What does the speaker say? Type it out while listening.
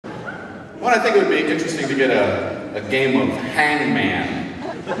Well, I think it would be interesting to get a game of hangman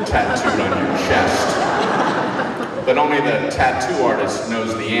tattooed on your chest. But only the tattoo artist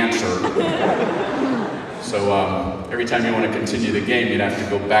knows the answer. So every time you want to continue the game, you'd have to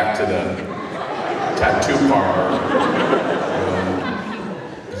go back to the tattoo parlor.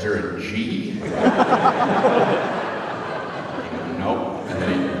 Is there a G? Nope. And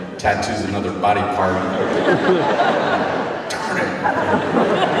then he tattoos another body part. Darn it.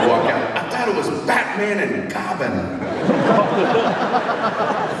 You walk out. I thought it was Batman and Goblin.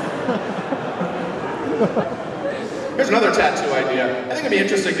 Here's another tattoo idea. I think it'd be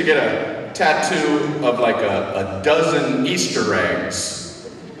interesting to get a tattoo of like a dozen Easter eggs,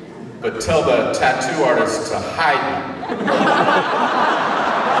 but tell the tattoo artist to hide them.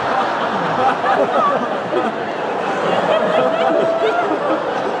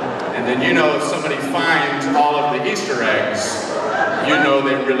 And then you know if somebody finds all of the Easter eggs, you know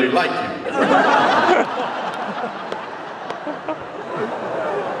they really like you.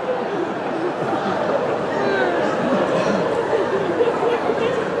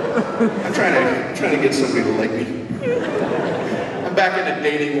 I'm trying to get somebody to like me. I'm back in the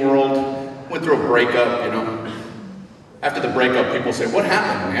dating world. Went through a breakup, you know. After the breakup, people say, "What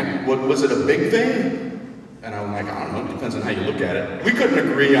happened, man? Was it a big thing?" And I'm like, "I don't know. It depends on how you look at it." We couldn't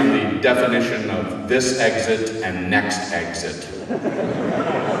agree on the definition of this exit and next exit. I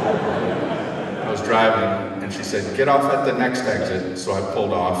was driving, and she said, "Get off at the next exit." So I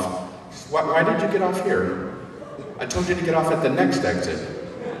pulled off. She said, "Why did you get off here?" "I told you to get off at the next exit."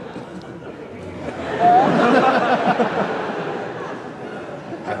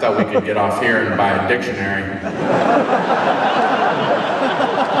 I thought we could get off here and buy a dictionary.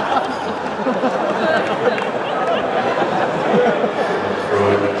 Through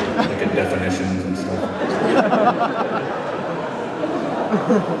it, look at definitions and stuff.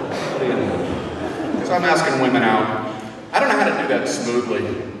 So I'm asking women out. I don't know how to do that smoothly.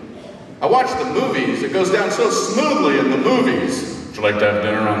 I watch the movies. It goes down so smoothly in the movies. Would you like to have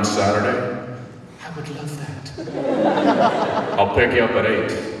dinner on Saturday? I would love that. I'll pick you up at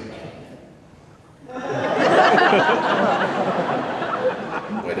 8.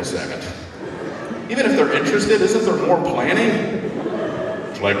 Wait a second. Even if they're interested, isn't there more planning?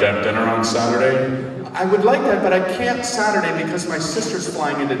 Would you like to have dinner on Saturday? I would like that, but I can't Saturday because my sister's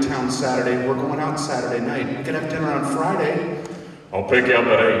flying into town Saturday and we're going out Saturday night. We could have dinner on Friday. I'll pick you up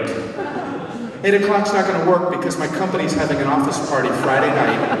at 8. 8 o'clock's not going to work because my company's having an office party Friday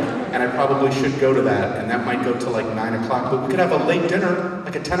night, and I probably should go to that, and that might go till like 9 o'clock, but we could have a late dinner,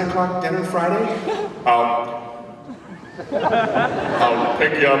 like a 10 o'clock dinner Friday. I'll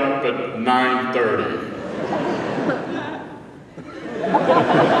pick you up at 9:30.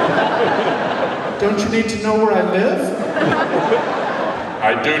 Don't you need to know where I live?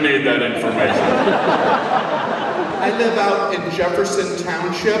 I do need that information. I live out in Jefferson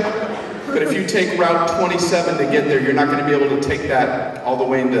Township. But if you take Route 27 to get there, you're not going to be able to take that all the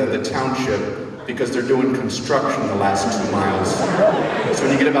way into the township because they're doing construction the last 2 miles. So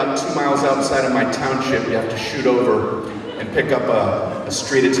when you get about 2 miles outside of my township, you have to shoot over and pick up a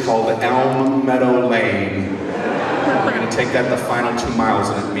street. It's called Elm Meadow Lane. You're going to take that the final 2 miles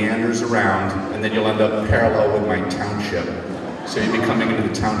and it meanders around, and then you'll end up parallel with my township. So you'll be coming into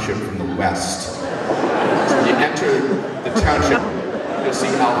the township from the west. So when you enter the township, you'll see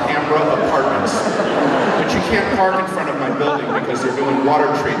Alhambra Apartments. But you can't park in front of my building because they're doing water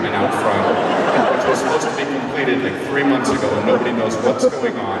treatment out front, which was supposed to be completed like 3 months ago and nobody knows what's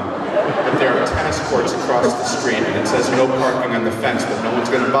going on. But there are tennis courts across the street and it says no parking on the fence, but no one's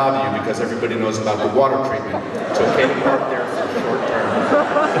going to bother you because everybody knows about the water treatment. It's okay to park there for a short term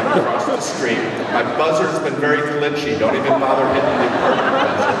across the street. My buzzer's been very glitchy. Don't even bother hitting the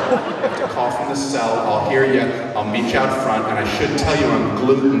apartment buzzer. You have to call from the cell. I'll hear you. I'll meet you out front, and I should tell you I'm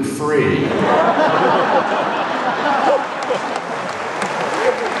gluten-free.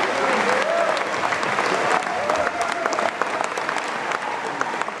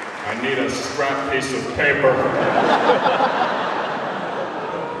 I need a scrap piece of paper.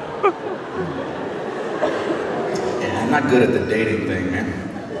 Yeah, I'm not good at the dating thing, man.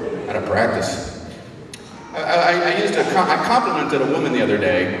 Out of practice. I complimented a woman the other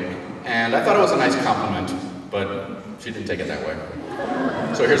day, and I thought it was a nice compliment, but she didn't take it that way.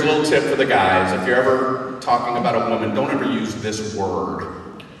 So here's a little tip for the guys. If you're ever talking about a woman, don't ever use this word.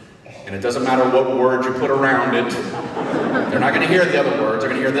 And it doesn't matter what word you put around it. They're not going to hear the other words, they're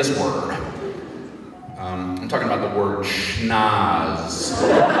going to hear this word. I'm talking about the word schnoz.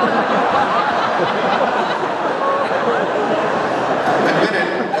 I meant it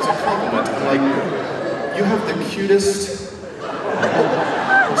as a compliment. I'm like, you have the cutest,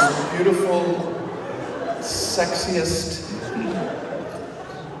 most beautiful, sexiest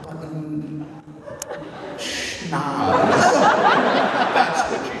schnozz. That's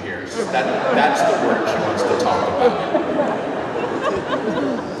what she hears. That's the word she wants to talk about.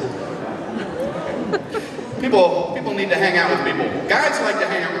 People need to hang out with people. Guys like to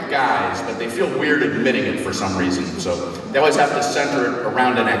hang out with guys, but they feel weird admitting it for some reason. So they always have to center it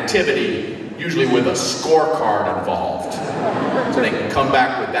around an activity, usually with a scorecard involved. So they can come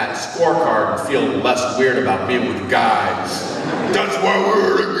back with that scorecard and feel less weird about being with guys. That's why we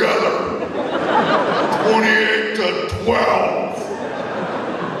were together. 28 to 12.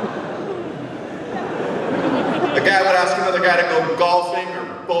 A guy would ask another guy to go golfing or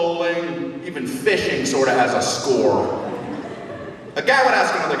bowling, even fishing sort of has a score. A guy would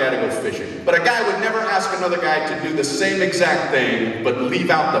ask another guy to go fishing, but a guy would never ask another guy to do the same exact thing, but leave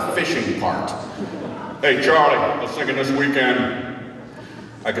out the fishing part. Hey Charlie, I was thinking this weekend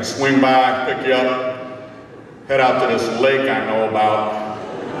I could swing by, pick you up, head out to this lake I know about.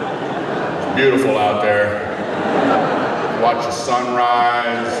 It's beautiful out there. Watch the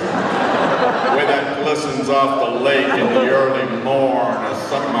sunrise. The way that glistens off the lake in the early morn is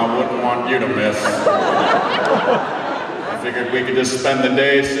something I wouldn't want you to miss. I figured we could just spend the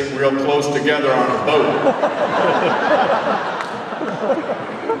day sitting real close together on a boat.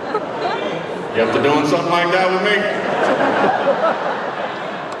 You up to doing something like that with me?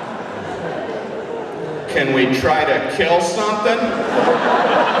 Can we try to kill something?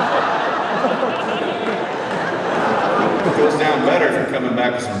 It goes down better if you're coming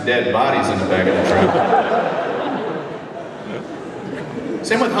back with some dead bodies in the back of the truck.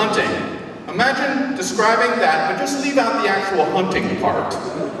 Same with hunting. Imagine describing that, but just leave out the actual hunting part.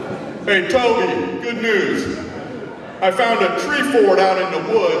 Hey Toby, good news. I found a tree fort out in the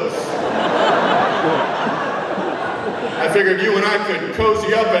woods. I figured you and I could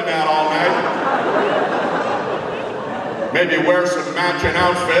cozy up in that all night. Maybe wear some matching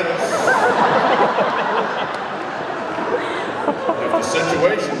outfits. If the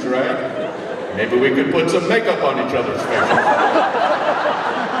situation's right, maybe we could put some makeup on each other's faces.